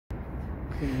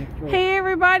Hey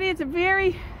everybody, it's a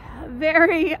very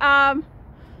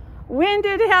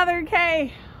winded Heather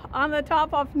K on the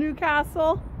top of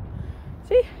Newcastle.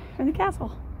 See, in the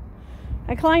castle.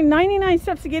 I climbed 99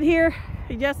 steps to get here.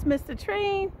 I just missed the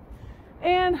train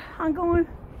and I'm going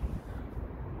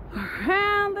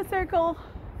around the circle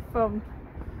from,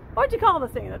 what'd you call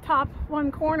this thing? The top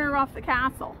one corner off the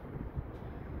castle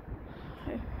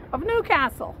of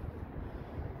Newcastle.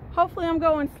 Hopefully I'm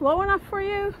going slow enough for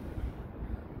you.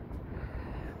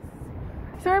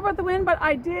 Sorry about the wind, but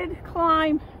I did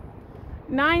climb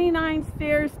 99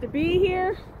 stairs to be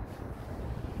here.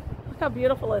 Look how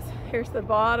beautiful it is. Here's the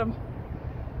bottom.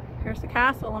 Here's the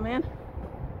castle I'm in.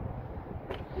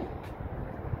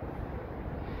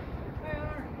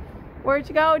 Where'd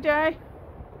you go, Jay?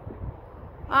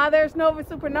 There's Nova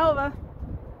Supernova.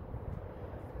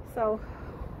 So,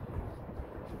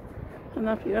 isn't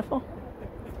that beautiful?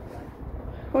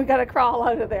 We gotta crawl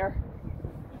out of there.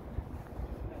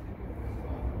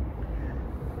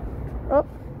 Oh,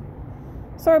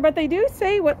 sorry, but they do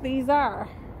say what these are.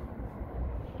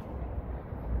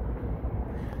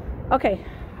 Okay,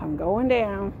 I'm going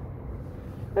down.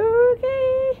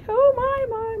 Okay, oh my.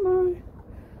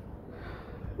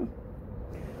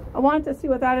 I wanted to see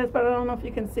what that is, but I don't know if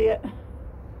you can see it.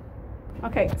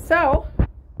 Okay, so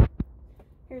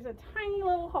here's a tiny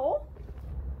little hole.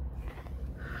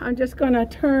 I'm just gonna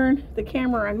turn the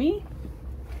camera on me.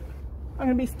 I'm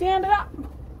gonna be standing up.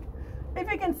 If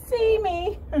you can see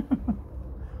me,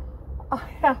 I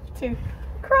have to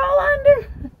crawl under.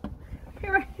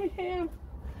 Here I am,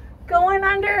 going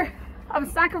under. I'm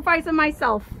sacrificing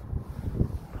myself.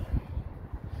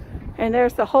 And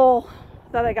there's the hole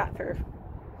that I got through.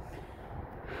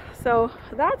 So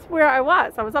that's where I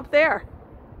was. I was up there.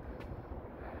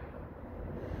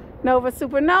 Nova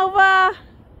Supernova.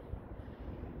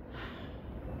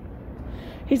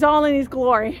 He's all in his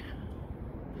glory.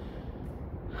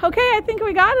 Okay, I think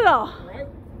we got it all. Right.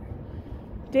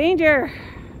 Danger.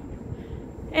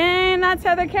 And that's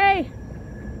Heather K.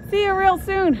 See you real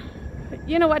soon.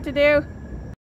 You know what to do.